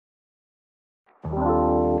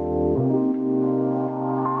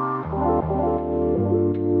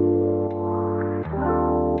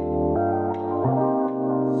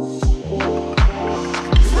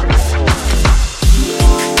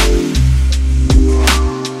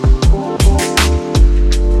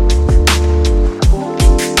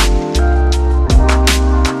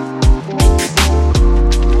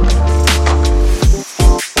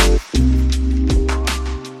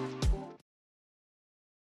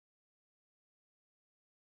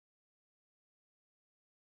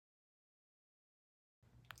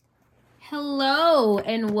Hello,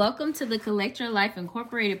 and welcome to the Collect Your Life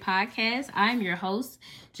Incorporated podcast. I'm your host,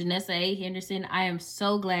 Janessa A. Henderson. I am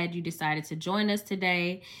so glad you decided to join us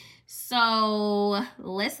today. So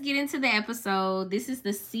let's get into the episode. This is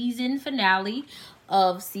the season finale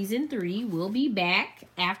of season 3. We'll be back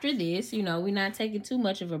after this. You know, we're not taking too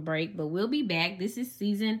much of a break, but we'll be back. This is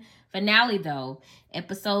season finale, though.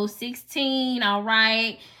 Episode 16. All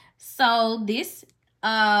right. So this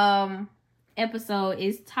episode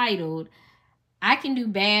is titled I Can Do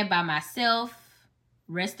Bad by Myself,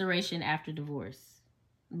 Restoration After Divorce.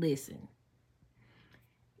 Listen,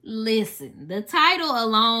 the title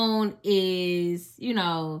alone is,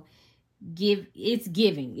 it's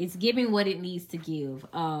giving what it needs to give,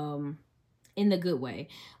 in the good way,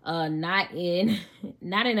 not in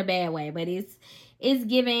a bad way, but it's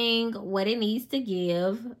giving what it needs to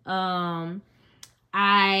give.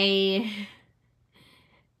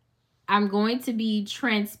 I'm going to be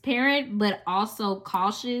transparent, but also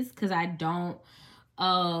cautious because I don't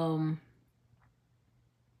want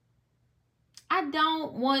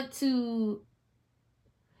to,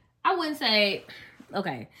 I wouldn't say,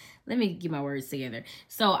 okay, let me get my words together.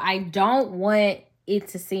 So I don't want it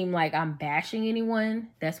to seem like I'm bashing anyone.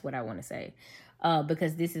 That's what I want to say.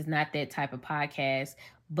 Because this is not that type of podcast,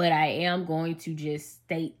 but I am going to just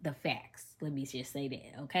state the facts. Let me just say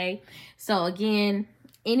that, okay? So again,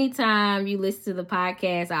 anytime you listen to the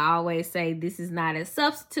podcast, I always say this is not a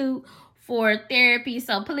substitute for therapy.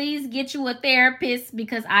 So please get you a therapist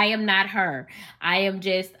because I am not her. I am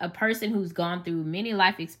just a person who's gone through many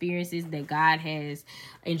life experiences that God has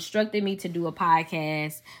instructed me to do a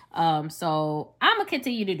podcast. So I'm going to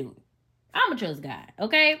continue to do it. I'm going to trust God.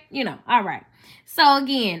 Okay. All right. So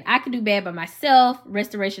again, I Can Do Bad by Myself,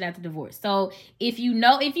 Restoration After Divorce. So if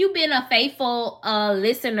you've been a faithful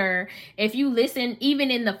listener, if you listen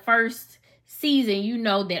even in the first season, you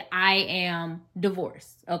know that I am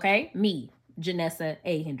divorced. Okay. Me, Janessa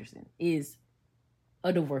A. Henderson, is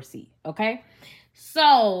a divorcee. Okay.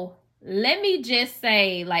 So let me just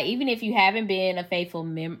say, like, even if you haven't been a faithful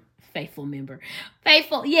member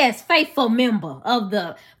of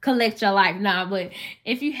the Collect Your Life. Nah, but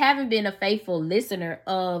if you haven't been a faithful listener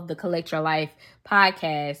of the Collect Your Life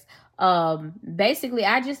podcast, basically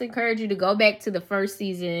I just encourage you to go back to the first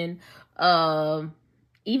season.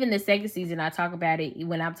 Even the second season, I talk about it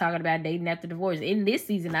when I'm talking about dating after divorce. In this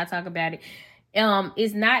season, I talk about it.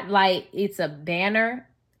 It's not like it's a banner,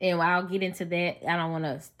 and I'll get into that. I don't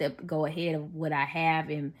want to go ahead of what I have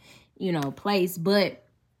in, place, but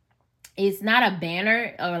it's not a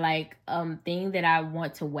banner or like thing that I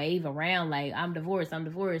want to wave around like I'm divorced. And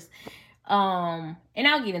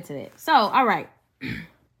I'll get into that. So, all right.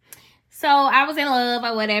 So I was in love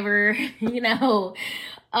or whatever, y'all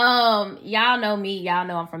know me, y'all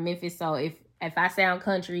know I'm from Memphis. So if I sound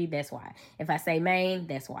country, that's why. If I say Maine,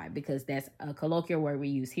 that's why, because that's a colloquial word we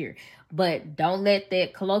use here. But don't let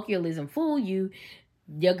that colloquialism fool you.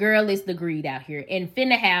 Your girl is degreed out here and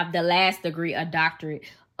finna have the last degree, a doctorate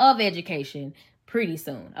of education pretty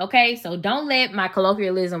soon. Okay, so don't let my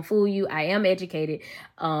colloquialism fool you. I am educated,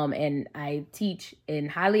 and I teach and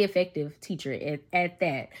highly effective teacher at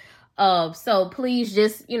that. So please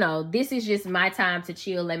just, this is just my time to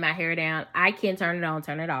chill, lay my hair down. I can turn it on,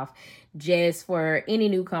 turn it off, just for any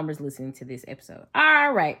newcomers listening to this episode.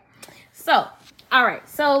 All right, so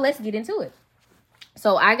let's get into it.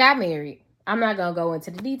 So I got married. I'm not gonna go into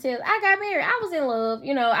the details. I got married. I was in love.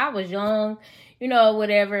 I was young,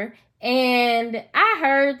 whatever. And I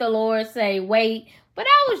heard the Lord say, wait. But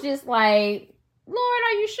I was just like, Lord,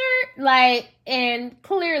 are you sure? Like, and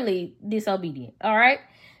clearly disobedient. All right.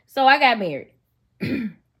 So I got married.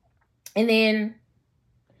 And then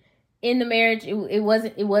in the marriage, it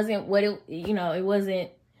wasn't what it, it wasn't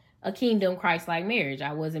a kingdom Christ-like marriage.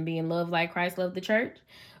 I wasn't being loved like Christ loved the church.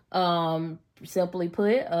 Simply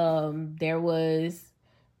put, there was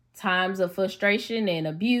times of frustration and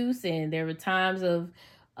abuse, and there were times of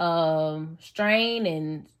strain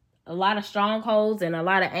and a lot of strongholds and a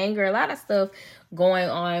lot of anger, a lot of stuff going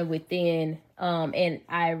on within. And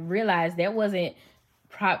I realized that wasn't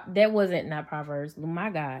that wasn't not Proverbs. My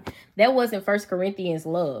God, that wasn't First Corinthians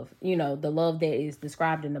love. You know, the love that is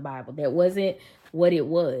described in the Bible. That wasn't what it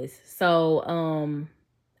was. So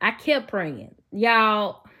I kept praying,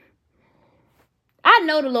 y'all. I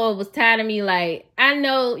know the Lord was tired of me. Like, I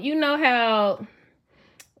know, you know how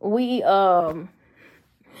we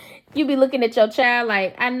you be looking at your child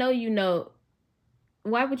like, I know, you know,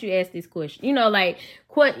 why would you ask this question? You know, like,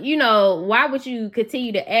 what, you know, why would you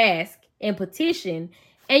continue to ask and petition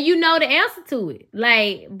and you know the answer to it?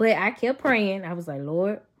 Like, but I kept praying. I was like,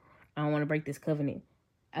 Lord, I don't want to break this covenant.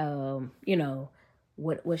 You know,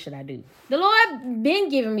 what should I do? The Lord been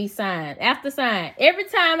giving me sign after sign. Every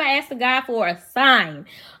time I asked God for a sign,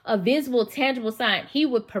 a visible, tangible sign, he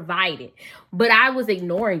would provide it. But I was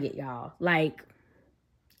ignoring it, y'all. Like,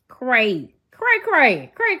 cray.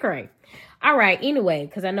 All right, anyway,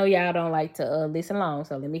 because I know y'all don't like to listen long,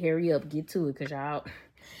 so let me hurry up, get to it, because y'all,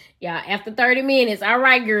 after 30 minutes, all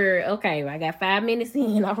right, girl, okay, I got 5 minutes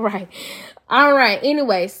in, all right,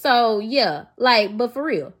 anyway, so, yeah, like, but for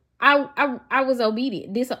real, I was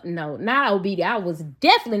obedient, not obedient, I was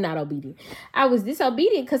definitely not obedient, I was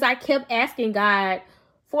disobedient, because I kept asking God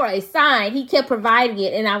for a sign, he kept providing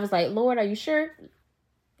it, and I was like, Lord, are you sure?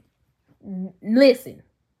 Listen.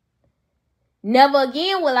 Never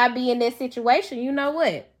again will I be in that situation. You know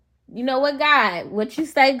what? God? What you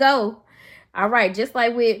say, go. All right. Just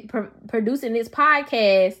like with producing this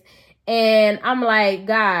podcast. And I'm like,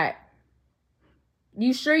 God,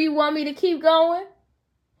 you sure you want me to keep going?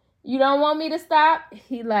 You don't want me to stop?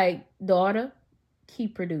 He like, daughter,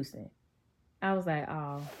 keep producing. I was like,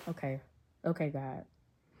 oh, okay. Okay, God.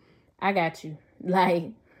 I got you.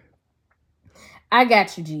 Like, I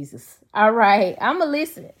got you, Jesus. All right. I'm going to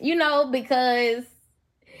listen, you know, because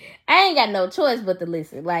I ain't got no choice but to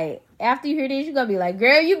listen. Like, after you hear this, you're going to be like,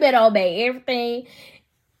 girl, you better obey everything.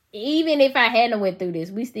 Even if I hadn't went through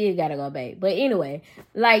this, we still got to obey. But anyway,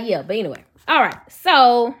 like, yeah, but anyway. All right.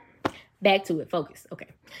 So, back to it. Focus. Okay.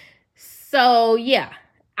 So, yeah.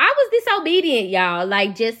 I was disobedient, y'all.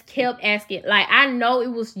 Like, just kept asking. Like, I know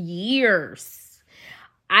it was years.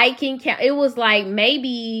 I can count. It was like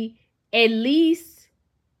maybe at least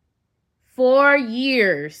 4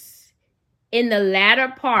 years in the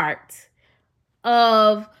latter part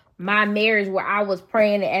of my marriage where I was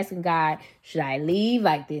praying and asking God, should I leave?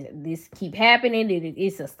 Like this keep happening.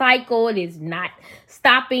 It's a cycle. It is not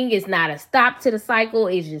stopping. It's not a stop to the cycle.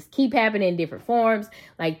 It's just keep happening in different forms.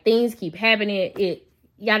 Like things keep happening. It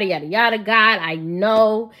yada, yada, yada. God, I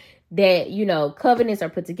know that, you know, covenants are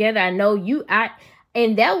put together. I know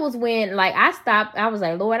and that was when, like, I stopped. I was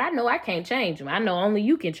like, Lord, I know I can't change him. I know only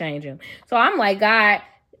you can change him. So I'm like, God,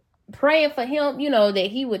 praying for him, you know, that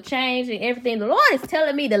he would change and everything. The Lord is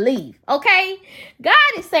telling me to leave, okay? God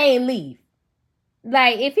is saying leave.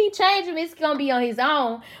 Like, if he change him, it's going to be on his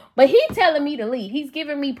own. But he's telling me to leave. He's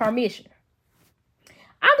giving me permission.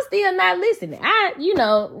 I'm still not listening.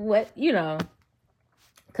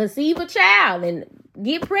 Conceive a child and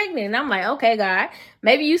get pregnant. And I'm like, okay, God,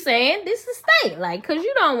 maybe you saying this is state. Like, because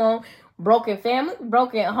you don't want broken family,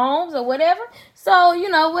 broken homes or whatever. So, you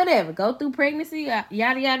know, whatever. Go through pregnancy, yada,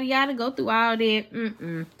 yada, yada. Go through all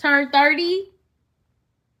that. Turn 30.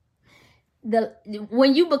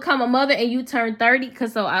 When you become a mother and you turn 30,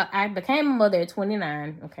 because so I became a mother at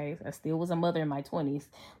 29. Okay, I still was a mother in my 20s.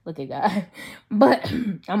 Look at God. But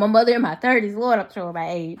I'm a mother in my 30s. Lord, I'm showing my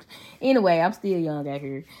age. Anyway, I'm still young out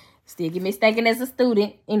here. Still get mistaken as a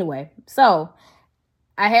student. Anyway, so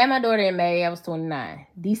I had my daughter in May. I was 29.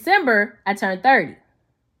 December, I turned 30.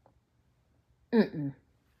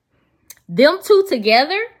 Them two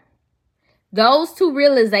together, those two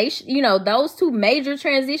realizations, you know, those two major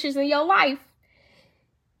transitions in your life,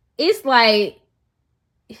 it's like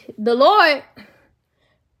the Lord,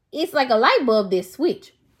 it's like a light bulb that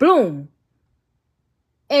switch. Boom.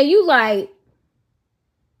 And you like,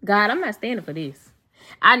 God, I'm not standing for this.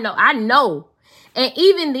 I know. And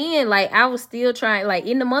even then, like, I was still trying, like,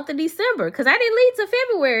 in the month of December, because I didn't leave to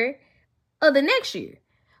February of the next year.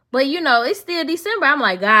 But, you know, it's still December. I'm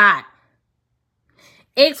like, God,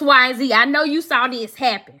 X, Y, and Z, I know you saw this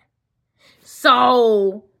happen.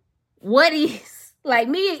 So, what is, like,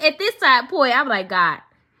 me at this time point, I'm like, God,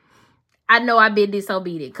 I know I've been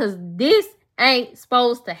disobedient, because this ain't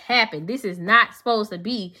supposed to happen. This is not supposed to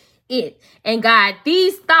be it. And God,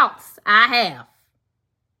 these thoughts I have.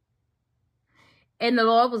 And the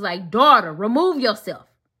Lord was like, daughter, remove yourself.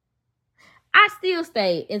 I still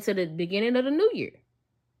stayed until the beginning of the new year.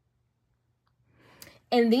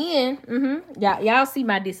 And then, y'all see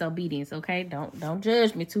my disobedience, okay? Don't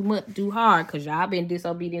judge me too hard, because y'all been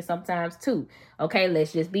disobedient sometimes too. Okay,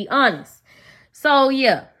 let's just be honest. So,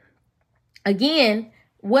 yeah. Again,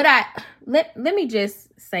 let me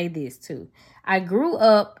just say this too. I grew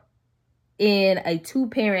up in a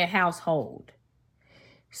 2-parent household.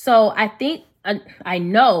 So I think I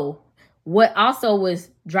know what also was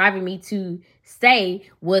driving me to stay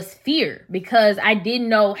was fear, because I didn't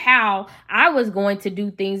know how I was going to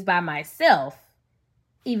do things by myself,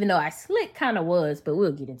 even though I slick kind of was, but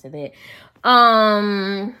we'll get into that.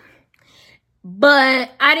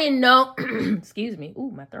 But I didn't know, excuse me,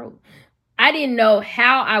 ooh, my throat. I didn't know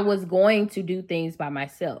how I was going to do things by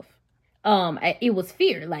myself. It was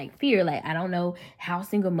fear, like I don't know how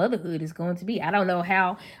single motherhood is going to be. I don't know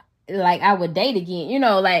how, like, I would date again,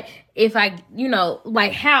 like if I,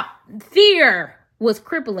 like how fear was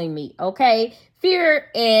crippling me. Okay. Fear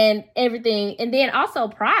and everything. And then also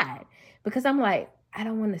pride, because I'm like, I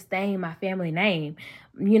don't want to stain my family name.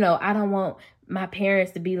 I don't want my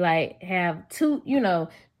parents to be like, have two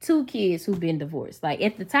kids who've been divorced. Like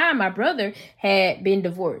at the time, my brother had been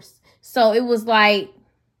divorced. So it was like,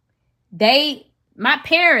 my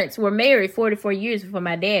parents were married 44 years before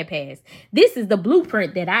my dad passed. This is the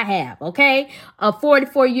blueprint that I have, okay? A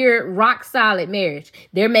 44-year rock solid marriage.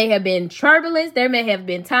 There may have been turbulence. There may have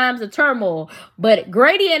been times of turmoil, but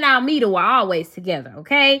Grady and Almeida were always together,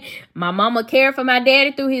 okay? My mama cared for my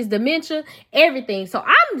daddy through his dementia, everything. So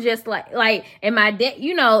I'm just like, and my dad,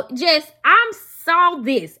 I saw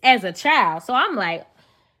this as a child. So I'm like,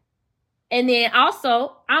 and then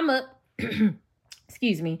also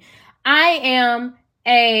excuse me, I am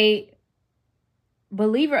a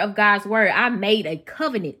believer of God's word. I made a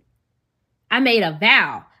covenant. I made a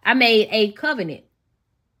vow. I made a covenant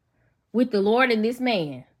with the Lord and this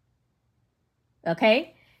man.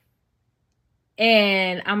 Okay?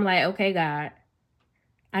 And I'm like, okay, God,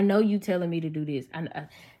 I know you telling me to do this.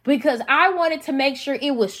 Because I wanted to make sure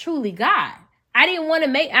it was truly God. I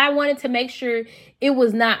wanted to make sure it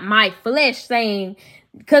was not my flesh saying,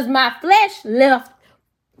 because my flesh left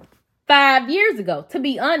 5 years ago. To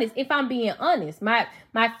be honest, if I'm being honest, my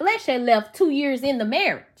flesh had left 2 years in the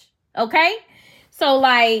marriage. Okay? So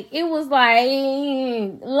like, it was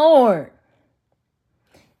like, Lord,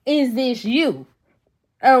 is this you?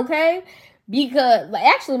 Okay? Because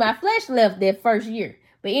actually my flesh left that first year.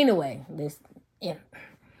 But anyway,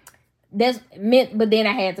 that's meant, but then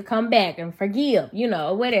I had to come back and forgive,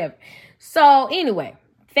 whatever. So anyway,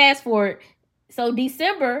 fast forward. So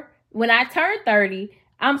December, when I turned 30,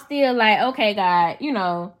 I'm still like, okay, God,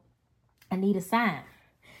 I need a sign.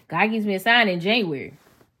 God gives me a sign in January.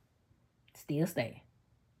 Still stay.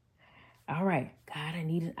 All right, God, I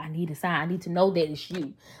need a sign. I need to know that it's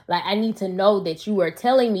you. Like, I need to know that you are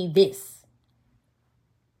telling me this.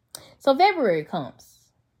 So February comes,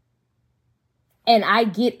 and I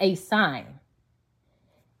get a sign.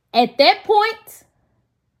 At that point,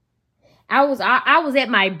 I was at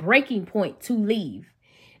my breaking point to leave.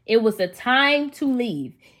 It was a time to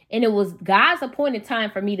leave. And it was God's appointed time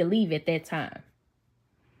for me to leave at that time.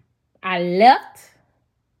 I left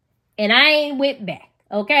and I ain't went back.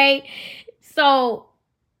 Okay. So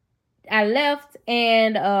I left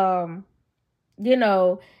and, I didn't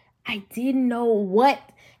know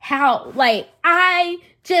I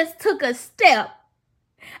just took a step.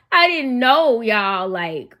 I didn't know,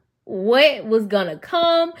 y'all, what was gonna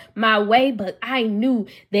come my way, but I knew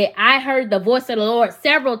that I heard the voice of the Lord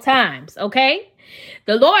several times, okay?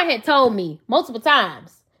 The Lord had told me multiple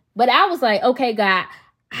times, but I was like, okay, God,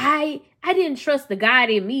 I didn't trust the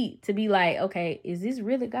God in me to be like, okay, is this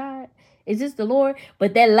really God? Is this the Lord?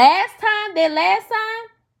 But that last time,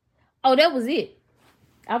 oh, that was it.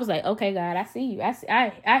 I was like, okay, God, I see you.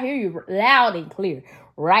 I hear you loud and clear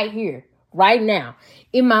right here. Right now,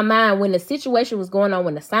 in my mind, when the situation was going on,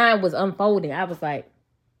 when the sign was unfolding, I was like,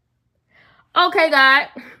 okay, God,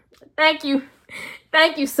 thank you.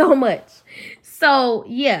 Thank you so much. So,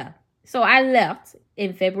 yeah. So I left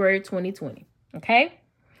in February 2020. Okay.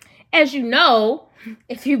 As you know,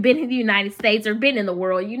 if you've been in the United States or been in the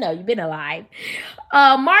world, you've been alive.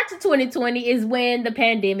 March of 2020 is when the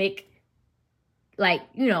pandemic,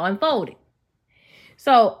 unfolded.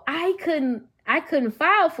 So I couldn't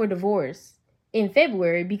file for divorce in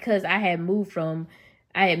February because I had moved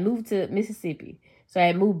to Mississippi. So I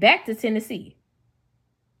had moved back to Tennessee.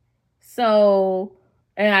 So,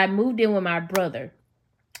 and I moved in with my brother.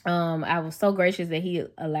 I was so gracious that he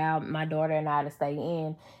allowed my daughter and I to stay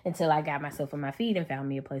in until I got myself on my feet and found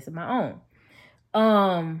me a place of my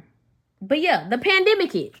own. But yeah, the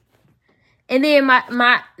pandemic hit. And then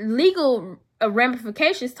my legal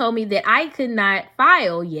ramifications told me that I could not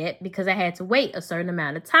file yet because I had to wait a certain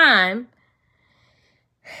amount of time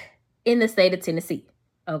in the state of Tennessee.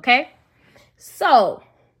 Okay. So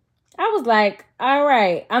I was like, all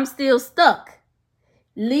right, I'm still stuck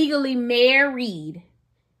legally married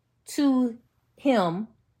to him,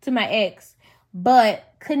 to my ex, but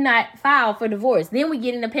could not file for divorce. Then we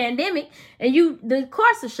get in the pandemic and the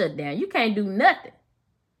courts are shut down. You can't do nothing.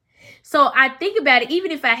 So I think about it,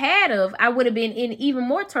 even if I I would have been in even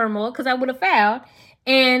more turmoil because I would have filed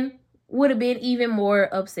and would have been even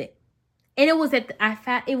more upset. And it was at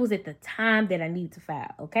the time that I needed to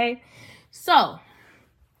file, okay? So,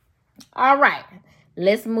 all right,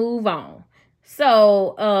 let's move on.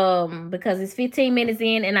 So, because it's 15 minutes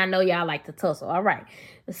in and I know y'all like to tussle. All right.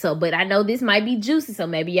 So, but I know this might be juicy, so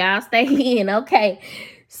maybe y'all stay in, okay?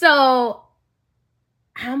 So,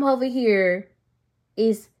 I'm over here.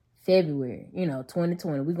 It's February,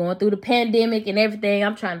 2020. We're going through the pandemic and everything.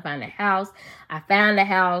 I'm trying to find a house. I found a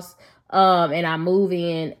house, and I moved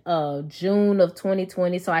in June of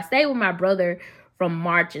 2020. So I stayed with my brother from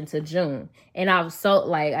March into June. And I was so,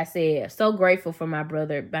 like I said, so grateful for my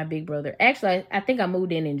brother, my big brother. Actually, I think I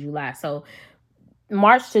moved in July. So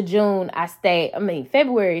March to June,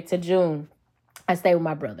 February to June, I stay with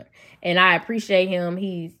my brother. And I appreciate him.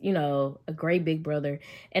 He's, a great big brother.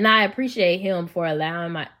 And I appreciate him for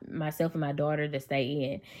allowing myself and my daughter to stay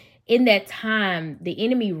in. In that time, the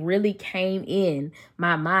enemy really came in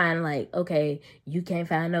my mind like, okay, you can't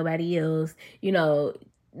find nobody else.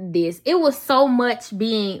 This. It was so much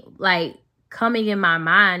being like coming in my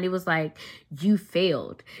mind. It was like, you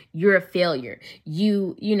failed. You're a failure.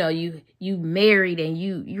 You married and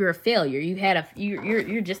you're a failure.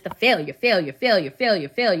 You're just a failure.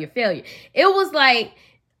 It was like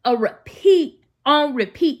a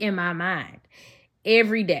repeat in my mind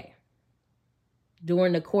every day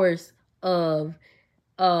during the course of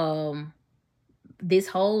this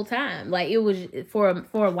whole time. Like, it was for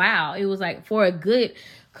a while. It was like for a good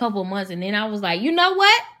couple months, and then I was like, you know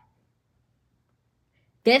what?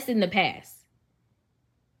 That's in the past.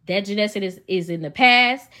 That Janessa is in the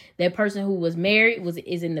past. That person who was married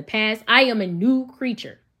is in the past. I am a new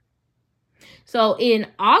creature. So in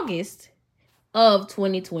August of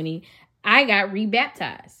 2020, I got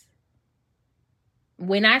rebaptized.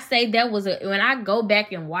 When I say when I go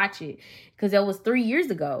back and watch it, because that was 3 years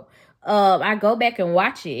ago, I go back and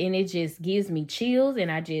watch it and it just gives me chills, and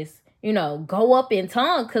I just, go up in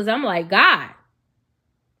tongues because I'm like, God,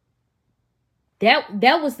 that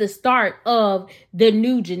was the start of the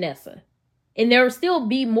new Janessa. And there will still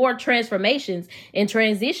be more transformations and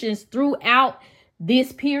transitions throughout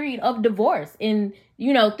this period of divorce and,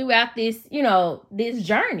 throughout this, this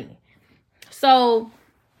journey. So,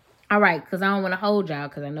 all right, because I don't want to hold y'all,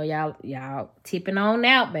 because I know y'all tipping on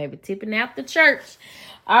out, baby, tipping out the church.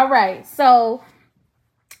 All right, so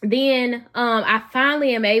then I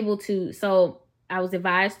finally am able to, so I was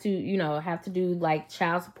advised to, have to do like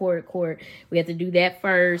child support court. We have to do that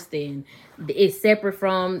first, and it's separate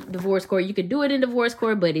from divorce court. You could do it in divorce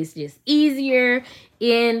court, but it's just easier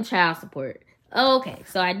in child support. Okay,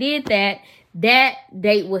 so I did that. That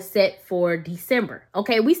date was set for December.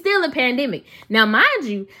 Okay, we still in pandemic. Now, mind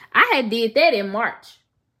you, I had did that in March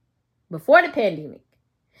before the pandemic.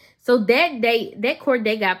 So that court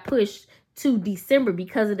date got pushed to December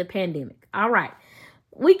because of the pandemic. All right.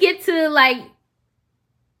 We get to like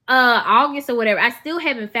August or whatever. I still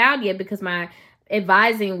haven't filed yet because my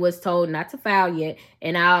advising was told not to file yet.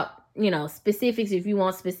 And I'll, specifics, if you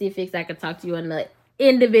want specifics, I could talk to you on the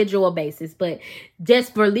individual basis. But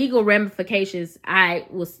just for legal ramifications, I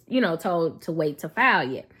was, told to wait to file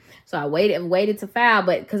yet. So I waited to file,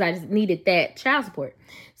 but because I just needed that child support.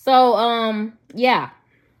 So, yeah,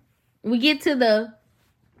 we get to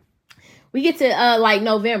like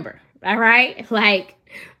November. All right. Like,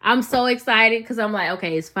 I'm so excited because I'm like,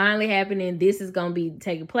 okay, it's finally happening. This is going to be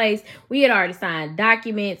taking place. We had already signed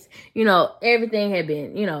documents, everything had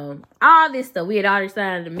been, all this stuff. We had already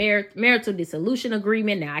signed the marital dissolution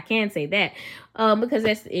agreement. Now I can't say that, because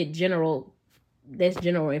that's general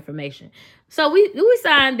information. So we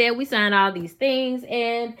signed that. We signed all these things,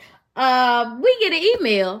 and we get an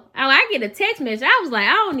email. I get a text message. I was like,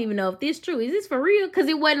 I don't even know if this is true. Is this for real? Because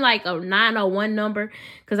it wasn't like a 901 number.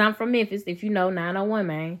 Because I'm from Memphis, if you know 901,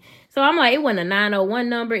 man. So I'm like, it wasn't a 901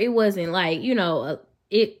 number. It wasn't like,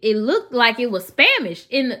 it looked like it was Spanish.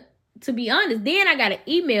 And to be honest, then I got an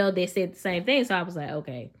email that said the same thing. So I was like,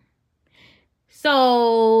 okay.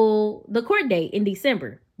 So the court date in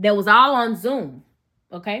December, that was all on Zoom.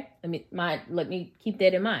 Okay, let me keep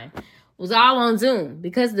that in mind. Was all on Zoom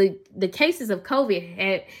because the cases of COVID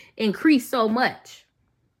had increased so much.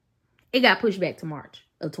 It got pushed back to March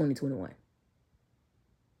of 2021.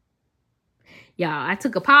 Y'all, I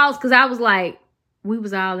took a pause because I was like, we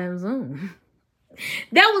was all on Zoom.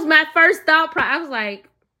 That was my first thought. I was like,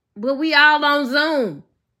 but we all on Zoom.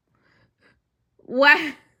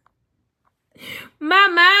 Why? My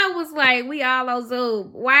mind was like, we all on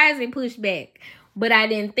Zoom. Why is it pushed back? But I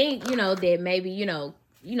didn't think, that maybe,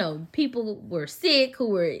 people were sick who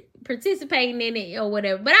were participating in it or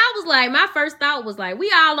whatever. But I was like, my first thought was like,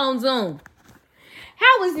 we all on Zoom.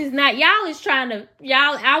 How is this not? Y'all is trying to,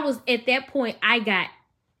 I was at that point, I got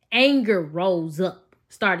anger rose up,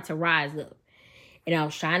 started to rise up. And I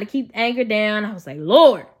was trying to keep anger down. I was like,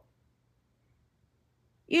 Lord,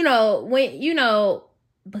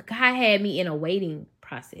 but God had me in a waiting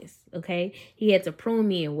process. Okay. He had to prune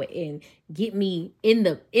me and get me in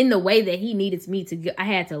the way that he needed me to go. I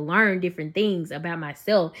had to learn different things about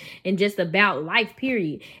myself and just about life,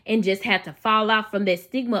 period. And just had to fall off from that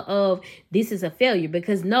stigma of this is a failure,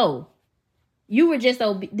 because no, you were just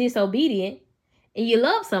disobedient and you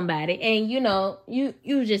love somebody and you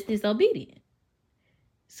were just disobedient.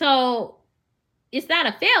 So it's not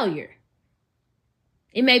a failure.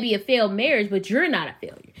 It may be a failed marriage, but you're not a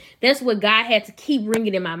failure. That's what God had to keep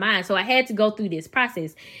ringing in my mind. So I had to go through this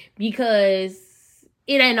process because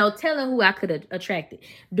it ain't no telling who I could have attracted.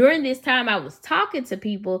 During this time, I was talking to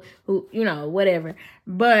people who, whatever.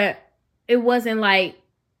 But it wasn't like,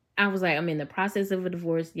 I was like, I'm in the process of a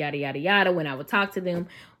divorce, yada, yada, yada, when I would talk to them.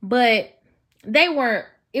 But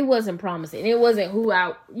it wasn't promising. It wasn't who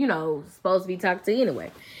I, supposed to be talking to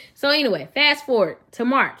anyway. So anyway, fast forward to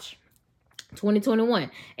March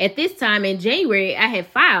 2021. At this time in January, I had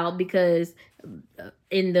filed because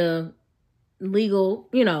in the legal,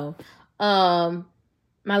 my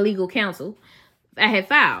legal counsel, I had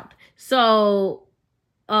filed. So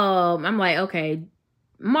I'm like, okay,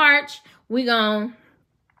 March, March,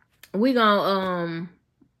 we're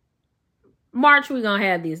gonna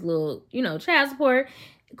have this little, child support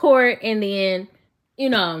court, and then,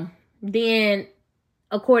 then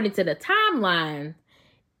according to the timeline,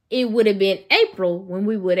 it would have been April when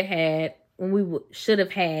we should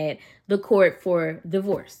have had the court for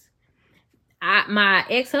divorce. My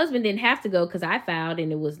ex-husband didn't have to go because I filed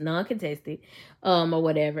and it was non-contested, or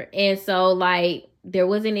whatever. And so there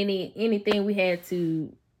wasn't anything we had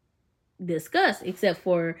to discuss except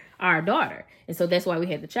for our daughter. And so that's why we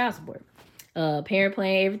had the child support. Parent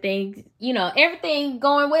plan, everything, everything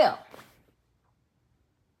going well.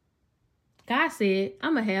 God said,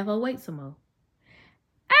 I'm going to have her wait some more.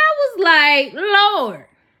 I was like, Lord,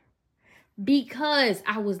 because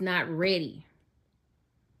I was not ready.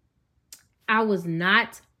 I was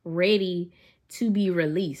not ready to be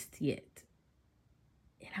released yet.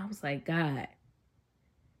 And I was like, God,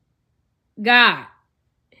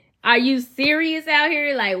 are you serious out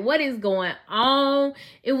here? Like, what is going on?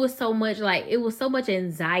 It was so much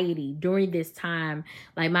anxiety during this time.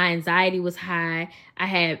 Like, my anxiety was high. I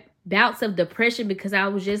had bouts of depression because I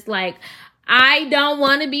was just like, I don't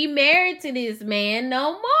want to be married to this man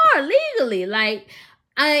no more legally. Like,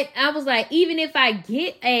 I was like, even if I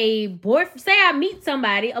get a boyfriend, say I meet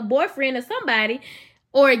somebody, a boyfriend or somebody,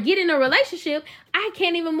 or get in a relationship, I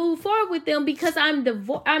can't even move forward with them because I'm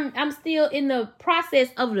still in the process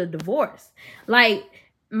of the divorce. Like,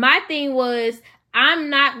 my thing was, I'm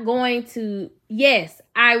not going to, yes,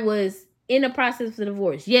 I was in the process of the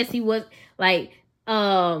divorce. Yes, he was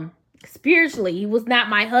spiritually, he was not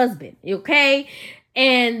my husband, okay?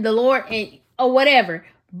 And the Lord, or whatever.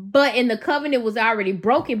 But in the covenant was already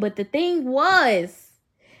broken. But the thing was,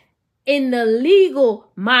 in the legal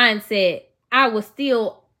mindset, I was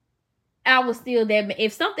still that.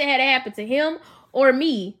 If something had happened to him or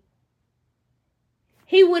me,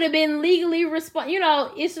 he would have been legally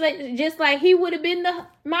responsible. It's just like he would have been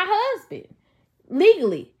my husband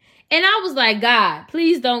legally. And I was like, God,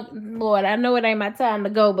 please don't, Lord, I know it ain't my time to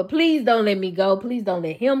go, but please don't let me go. Please don't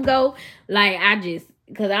let him go. Like,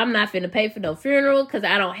 because I'm not finna pay for no funeral because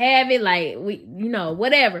I don't have it. Like,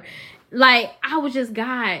 whatever. Like, I was just,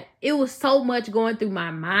 God, it was so much going through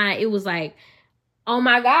my mind. It was like, oh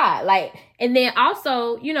my God. Like, and then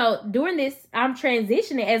also, during this, I'm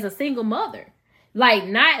transitioning as a single mother. Like,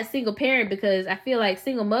 not a single parent, because I feel like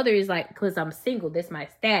single mother is like, because I'm single, that's my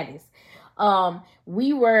status.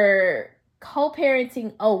 We were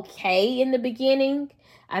co-parenting okay in the beginning.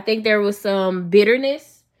 I think there was some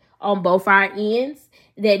bitterness on both our ends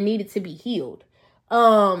that needed to be healed.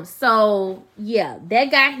 So yeah,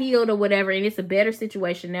 that got healed or whatever, and it's a better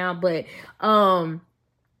situation now. But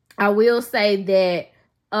I will say that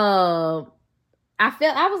I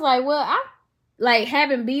was like, well, I like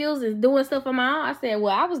having bills and doing stuff on my own. I said,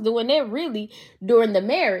 well, I was doing that really during the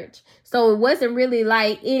marriage. So it wasn't really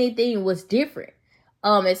like anything was different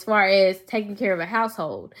as far as taking care of a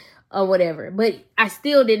household. or whatever. But I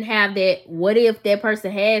still didn't have that, what if that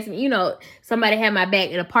person has me, somebody had my back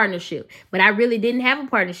in a partnership. But I really didn't have a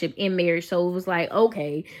partnership in marriage. So it was like,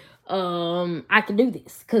 okay, I can do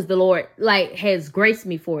this because the Lord has graced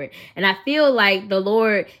me for it. And I feel like the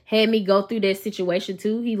Lord had me go through that situation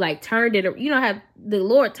too. He turned it, how the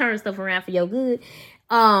Lord turns stuff around for your good.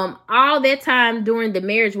 All that time during the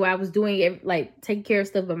marriage where I was doing taking care of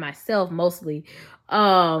stuff by myself mostly,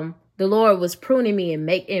 the Lord was pruning me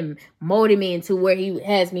and molding me into where he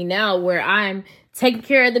has me now, where I'm taking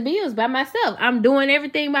care of the bills by myself. I'm doing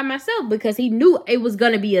everything by myself because he knew it was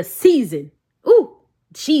going to be a season. Ooh,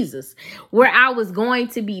 Jesus, where I was going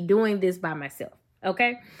to be doing this by myself.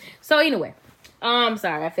 Okay. So anyway, I'm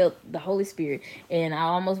sorry. I felt the Holy Spirit and I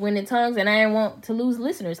almost went in tongues, and I didn't want to lose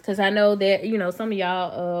listeners because I know that, some of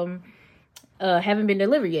y'all, haven't been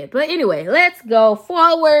delivered yet. But anyway, let's go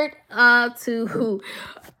forward, to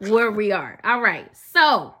where we are. All right.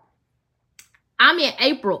 So I'm in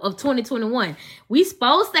April of 2021. We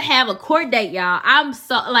supposed to have a court date, y'all. I'm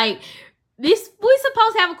so we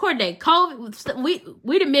supposed to have a court date. COVID,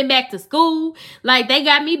 we done been back to school. They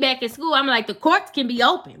got me back in school. I'm like, the courts can be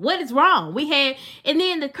open. What is wrong? And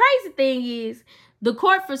then the crazy thing is, the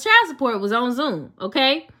court for child support was on Zoom.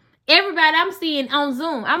 Okay, everybody I'm seeing on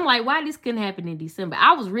Zoom. I'm like, why this couldn't happen in December?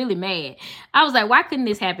 I was really mad. I was like, why couldn't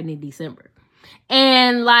this happen in December?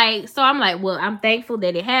 And so I'm like, well, I'm thankful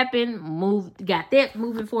that it happened. Got that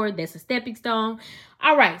moving forward. That's a stepping stone.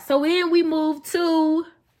 All right, so then we moved to.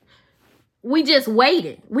 We just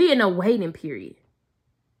waited. We in a waiting period.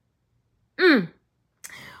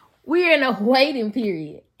 We're in a waiting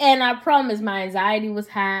period. And I promise my anxiety was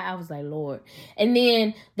high. I was like, Lord. And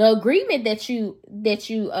then the agreement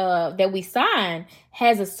that we signed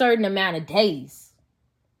has a certain amount of days.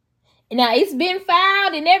 Now it's been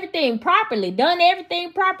filed and everything properly, done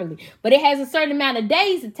everything properly, but it has a certain amount of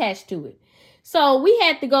days attached to it. So we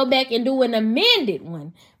had to go back and do an amended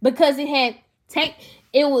one because we hadn't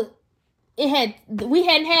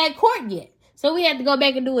had court yet. So we had to go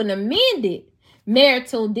back and do an amended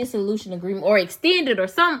marital dissolution agreement, or extended, or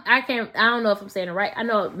some, I don't know if I'm saying it right. I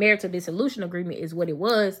know marital dissolution agreement is what it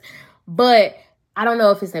was, but I don't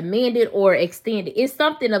know if it's amended or extended. It's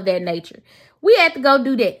something of that nature. We had to go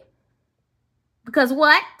do that. Because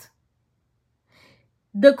what?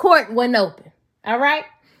 The court wasn't open. All right.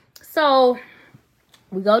 So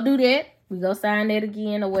we go do that. We go sign that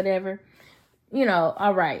again or whatever.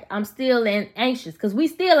 All right. I'm still anxious because we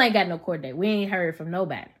still ain't got no court date. We ain't heard from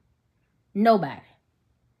nobody. Nobody.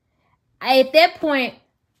 At that point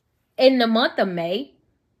in the month of May,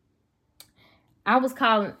 I was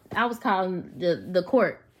calling the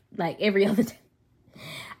court every other day.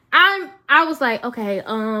 I was like, okay,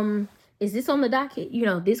 is this on the docket?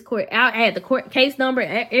 This court. I had the court case number,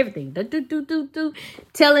 everything.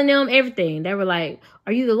 Telling them everything. They were like,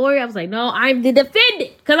 "Are you the lawyer?" I was like, "No, I'm the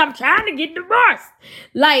defendant because I'm trying to get divorced."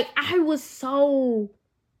 I was so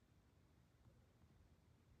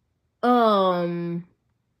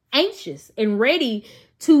anxious and ready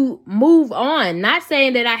to move on. Not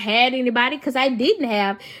saying that I had anybody, because I didn't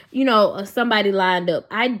have, somebody lined up.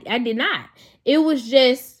 I did not. It was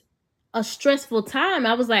just a stressful time.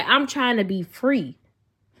 I was like, I'm trying to be free.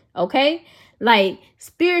 Okay?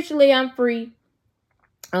 Spiritually, I'm free.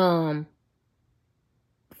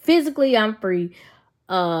 Physically, I'm free.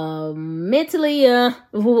 Mentally,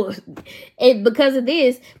 because of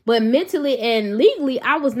this, but mentally and legally,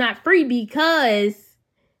 I was not free because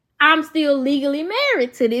I'm still legally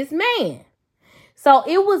married to this man. So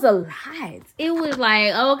it was a lot. It was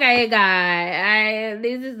like, okay, God,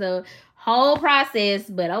 this is a whole process,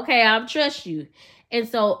 but okay, I'll trust you. And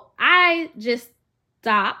so I just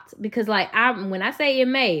stopped because when I say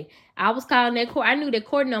in May, I was calling that court. I knew the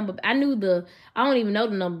court number. I don't even know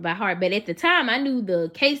the number by heart, but at the time I knew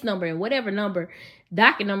the case number and whatever number,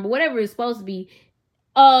 docket number, whatever it's supposed to be,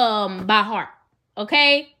 by heart.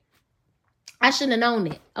 Okay. I shouldn't have known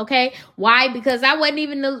that. Okay. Why? Because I wasn't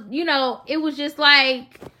even it was just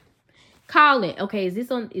calling. Okay. Is this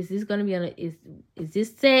going to be on is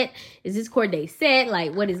this set? Is this court date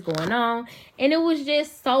set? What is going on? And it was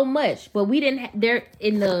just so much, but we didn't there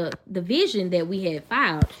in the division that we had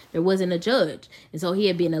filed, there wasn't a judge. And so he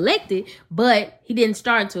had been elected, but he didn't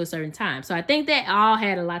start until a certain time. So I think that all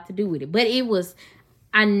had a lot to do with it, but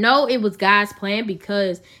I know it was God's plan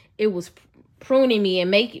because it was pruning me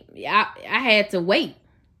and I had to wait.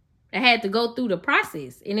 I had to go through the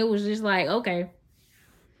process, and it was just okay,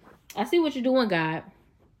 I see what you're doing, God.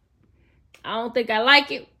 I don't think I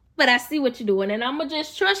like it, but I see what you're doing, and I'm going to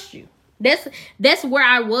just trust you. That's where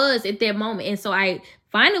I was at that moment. And so I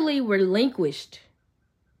finally relinquished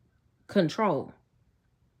control.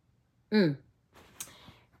 And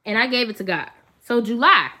I gave it to God. So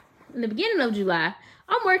July, in the beginning of July,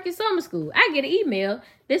 I'm working summer school. I get an email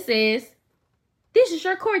that says, this is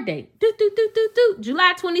your court date.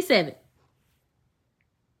 July 27th.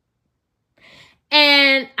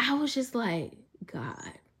 And I was just like,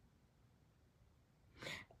 God.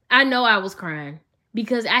 I know I was crying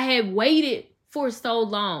because I had waited for so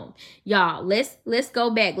long. Y'all, let's go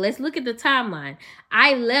back. Let's look at the timeline.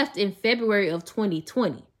 I left in February of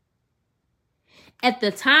 2020. At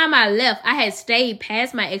the time I left, I had stayed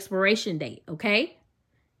past my expiration date, okay?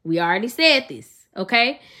 We already said this,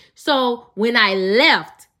 okay? So when I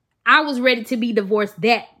left, I was ready to be divorced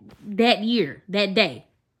that year, that day.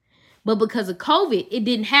 But because of COVID, it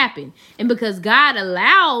didn't happen. And because God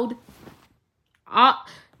allowed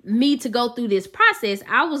me to go through this process,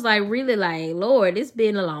 I was like, really like, Lord, it's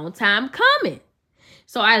been a long time coming.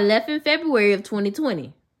 So I left in February of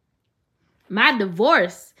 2020. My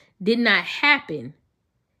divorce did not happen.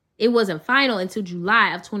 It wasn't final until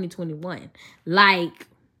July of 2021. Like,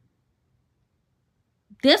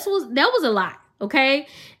 that was a lot, okay?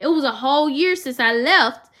 It was a whole year since I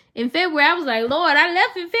left. In February, I was like, Lord, I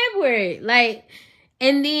left in February. Like,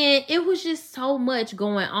 and then it was just so much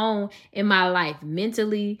going on in my life,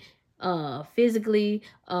 mentally, physically,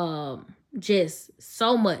 just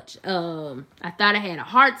so much. I thought I had a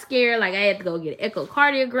heart scare. Like, I had to go get an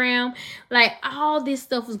echocardiogram. Like, all this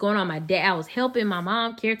stuff was going on. I was helping my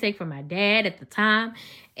mom caretake for my dad at the time.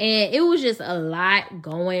 And it was just a lot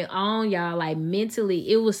going on, y'all. Like,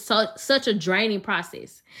 mentally, it was such a draining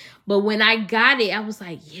process. But when I got it, I was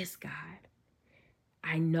like, yes, God,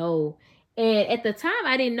 I know. And at the time,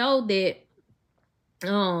 I didn't know that,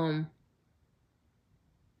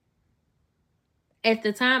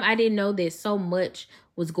 so much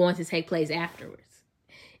was going to take place afterwards.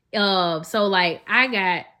 So like, I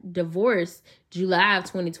got divorced July of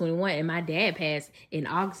 2021 and my dad passed in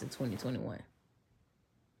August of 2021.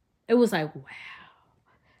 It was like, wow,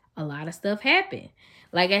 a lot of stuff happened.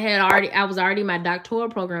 Like, I was already in my doctoral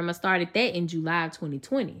program. I started that in July of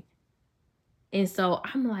 2020. And so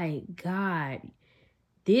I'm like, God,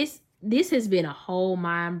 this has been a whole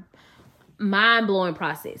mind-blowing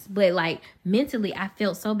process. But like, mentally, I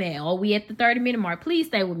felt so bad. Oh, we at the 30-minute mark. Please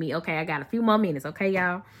stay with me. Okay, I got a few more minutes. Okay,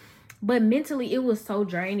 y'all. But mentally, it was so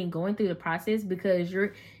draining going through the process because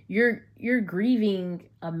you're grieving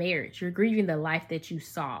a marriage. You're grieving the life that you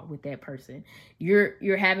saw with that person.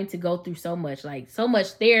 You're having to go through so much, like so much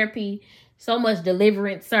therapy, so much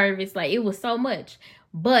deliverance service. Like, it was so much.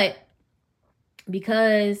 But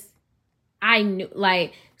because I knew,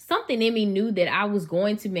 like, something in me knew that I was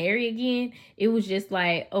going to marry again, it was just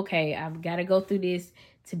like, okay, I've got to go through this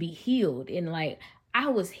to be healed. And like, I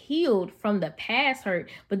was healed from the past hurt,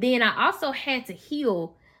 but then I also had to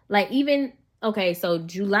heal, like, even, okay, so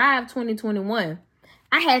July of 2021,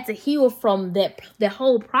 I had to heal from the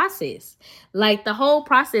whole process. Like, the whole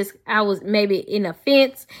process, I was maybe in a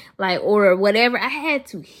fence, like, or whatever. I had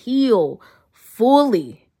to heal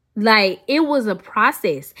fully. Like, it was a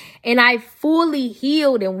process, and I fully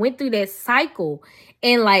healed and went through that cycle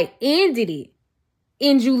and like ended it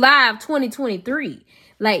in July of 2023.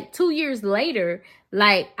 Like, 2 years later,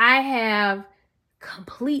 like, I have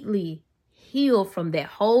completely healed from that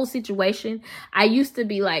whole situation. I used to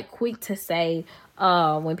be like quick to say,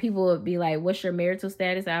 when people would be like, what's your marital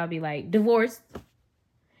status? I would be like, divorced.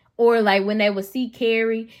 Or like when they would see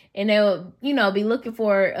Carrie and they would, be looking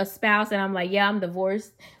for a spouse, and I'm like, yeah, I'm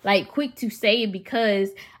divorced. Like, quick to say it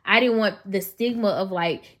because I didn't want the stigma of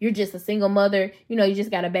like, you're just a single mother, you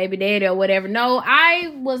just got a baby daddy or whatever. No,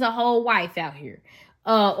 I was a whole wife out here.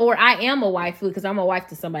 Or I am a wife because I'm a wife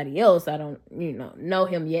to somebody else. I don't, know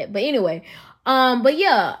him yet. But anyway, but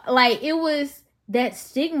yeah, like, it was that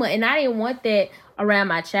stigma, and I didn't want that around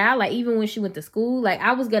my child. Like, even when she went to school, like,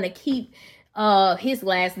 I was going to keep his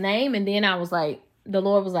last name. And then I was like, the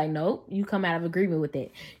Lord was like, no, you come out of agreement with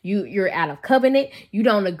that. You're out of covenant. You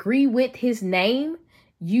don't agree with his name.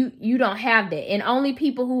 You don't have that. And only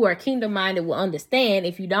people who are kingdom minded will understand.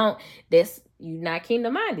 If you don't, you're not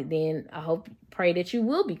kingdom minded. Then I pray that you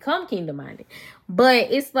will become kingdom minded.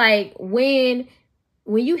 But it's like, when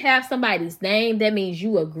you have somebody's name, that means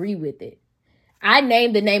you agree with it. I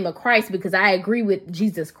named the name of Christ because I agree with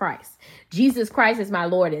Jesus Christ. Jesus Christ is my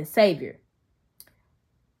Lord and Savior.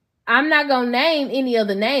 I'm not going to name any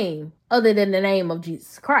other name other than the name of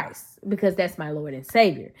Jesus Christ because that's my Lord and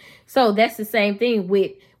Savior. So that's the same thing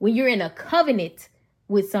with when you're in a covenant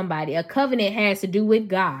with somebody. A covenant has to do with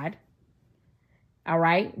God. All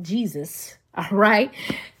right. Jesus. All right.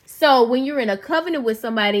 So when you're in a covenant with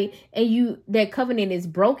somebody and that covenant is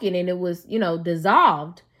broken and it was,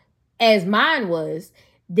 dissolved, as mine was,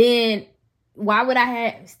 then why would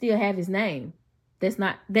I still have his name? That's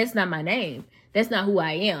not my name. That's not who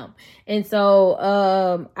I am. And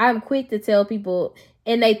so I'm quick to tell people,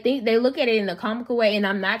 and they look at it in a comical way, and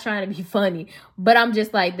I'm not trying to be funny, but I'm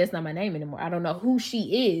just like, that's not my name anymore. I don't know who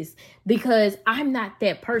she is, because I'm not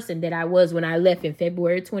that person that I was when I left in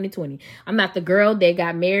February 2020. I'm not the girl that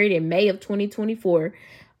got married in May of 2024.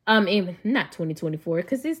 Not 2024,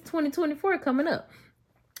 because it's 2024 coming up.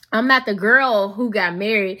 I'm not the girl who got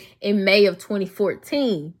married in May of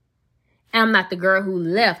 2014. I'm not the girl who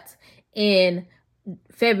left in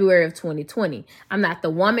February of 2020. I'm not the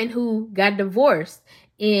woman who got divorced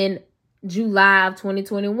in July of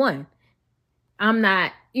 2021. I'm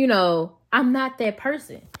not that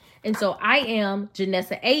person. And so I am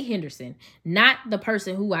Janessa A. Henderson, not the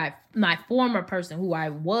person my former person who I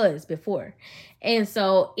was before. And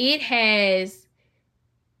so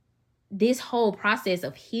this whole process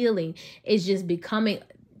of healing is just becoming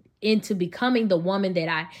the woman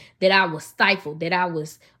that I was stifled, that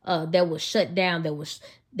was shut down,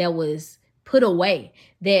 that was put away,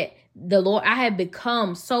 that the Lord, I had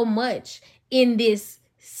become so much in this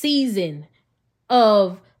season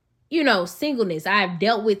of, singleness. I've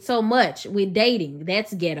dealt with so much with dating.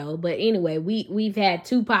 That's ghetto. But anyway, we've had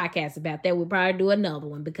 2 podcasts about that. We'll probably do another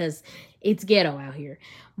one because it's ghetto out here.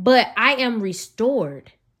 But I am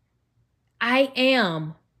restored. I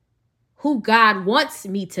am who God wants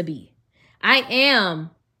me to be. I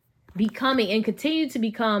am becoming and continue to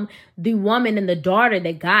become the woman and the daughter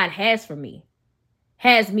that God has for me.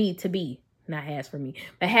 Has me to be. Not has for me,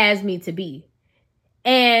 but has me to be.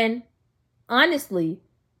 And honestly,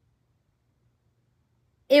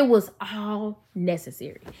 it was all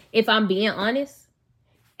necessary. If I'm being honest,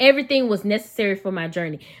 everything was necessary for my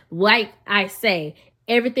journey. Like I say,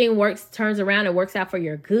 everything turns around and works out for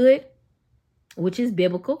your good, which is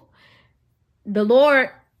biblical. The Lord,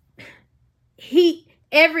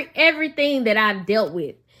 everything that I've dealt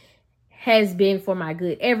with has been for my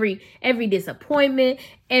good. Every disappointment,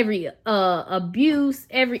 every abuse,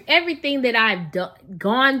 everything that I've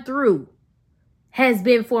gone through has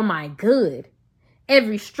been for my good.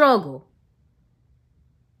 Every struggle,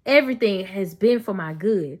 everything has been for my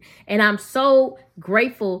good. And I'm so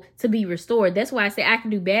grateful to be restored. That's why I say I can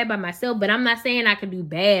do bad by myself, but I'm not saying I can do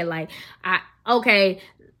bad like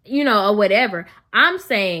or whatever. I'm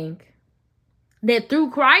saying that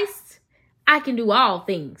through Christ, I can do all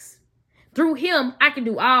things. Through him, I can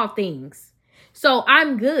do all things. So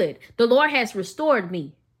I'm good. The Lord has restored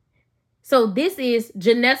me. So this is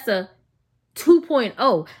Janessa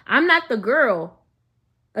 2.0. I'm not the girl,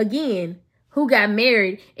 again, who got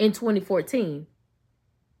married in 2014.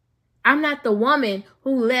 I'm not the woman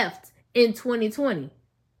who left in 2020.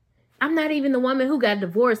 I'm not even the woman who got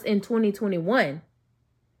divorced in 2021.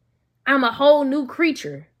 I'm a whole new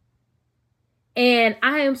creature. And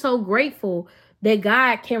I am so grateful that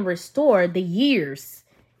God can restore the years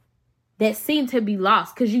that seem to be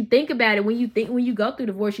lost. Because you think about it, when you go through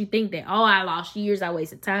divorce, you think that, I lost years, I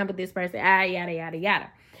wasted time with this person, yada, yada, yada.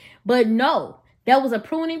 But no, that was a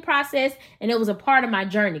pruning process, and it was a part of my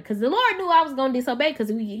journey. Because the Lord knew I was going to disobey, because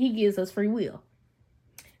he gives us free will.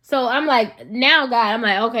 So I'm like, now God, I'm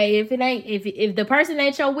like, okay, if the person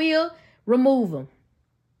ain't your will, remove them.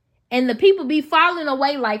 And the people be falling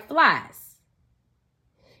away like flies.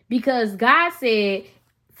 Because God said,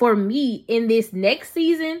 for me in this next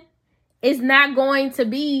season, it's not going to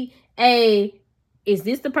be is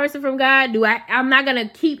this the person from God? I'm not going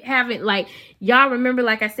to keep having, like, y'all remember,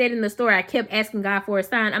 like I said in the story, I kept asking God for a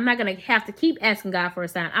sign. I'm not going to have to keep asking God for a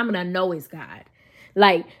sign. I'm going to know it's God.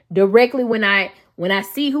 Like, directly when I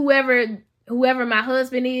see whoever my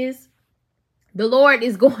husband is, the Lord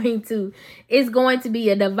is going to be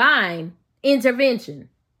a divine intervention.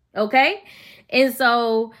 Okay? And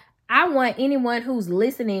so I want anyone who's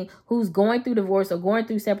listening, who's going through divorce or going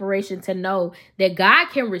through separation, to know that God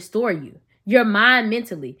can restore you, your mind,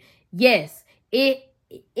 mentally. Yes, it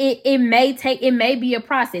may be a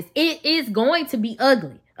process. It is going to be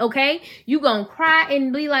ugly. Okay? You're going to cry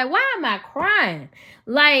and be like, why am I crying?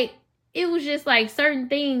 Like, it was just like certain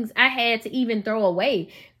things I had to even throw away,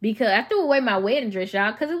 because I threw away my wedding dress,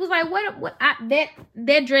 y'all, because it was like,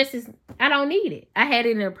 that dress is, I don't need it. I had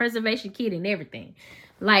it in a preservation kit and everything.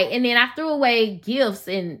 Like, and then I threw away gifts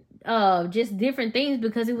and just different things,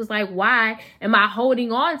 because it was like, why am I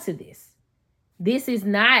holding on to this? This is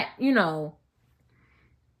not,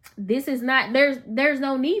 there's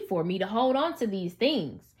no need for me to hold on to these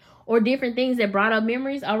things. Or different things that brought up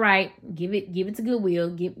memories. All right, give it to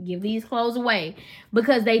Goodwill. Give these clothes away,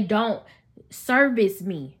 because they don't service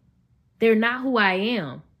me. They're not who I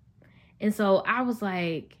am. And so I was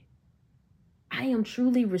like, I am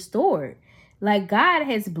truly restored. Like, God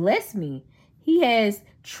has blessed me. He has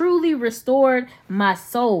truly restored my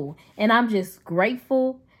soul. And I'm just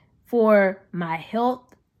grateful for my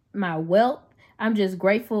health, my wealth. I'm just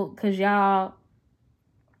grateful because y'all,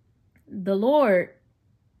 the Lord,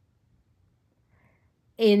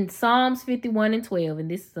 in Psalms 51:12, and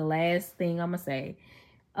this is the last thing I'm going to say,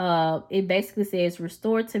 it basically says,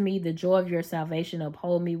 restore to me the joy of your salvation,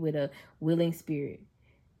 uphold me with a willing spirit.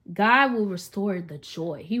 God will restore the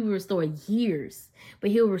joy. He will restore years, but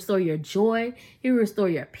he'll restore your joy. He'll restore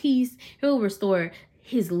your peace. He'll restore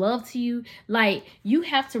his love to you. Like, you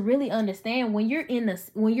have to really understand, when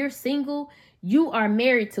you're single, you are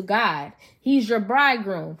married to God. He's your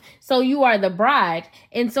bridegroom. So you are the bride.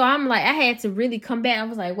 And so I'm like, I had to really come back. I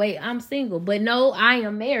was like, wait, I'm single, but no, I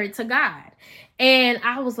am married to God. And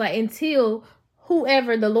I was like, until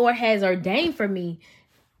whoever the Lord has ordained for me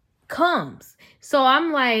comes. So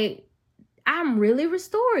I'm like, I'm really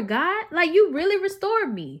restored, God. Like, you really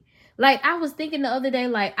restored me. Like, I was thinking the other day,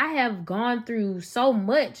 like, I have gone through so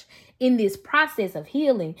much in this process of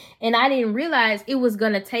healing, and I didn't realize it was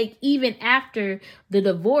going to take, even after the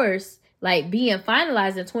divorce, like, being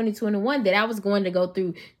finalized in 2021, that I was going to go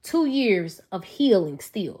through 2 years of healing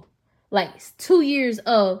still. Like, 2 years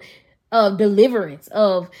of deliverance,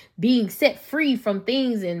 of being set free from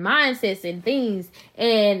things and mindsets and things,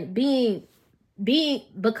 and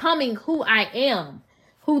becoming who I am,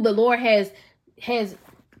 who the Lord has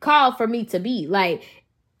called for me to be. Like,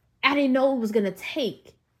 I didn't know it was going to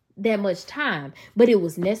take that much time, but it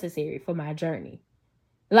was necessary for my journey.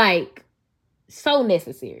 Like, so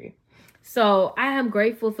necessary. So I am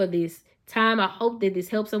grateful for this time. I hope that this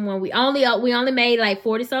helps someone. We only made like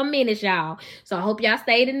 40 some minutes, y'all. So I hope y'all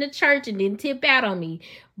stayed in the church and didn't tip out on me.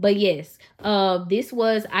 But yes, this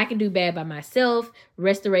was I Can Do Bad by Myself,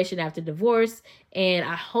 Restoration After Divorce. And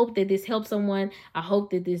I hope that this helps someone. I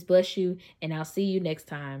hope that this bless you. And I'll see you next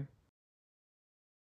time.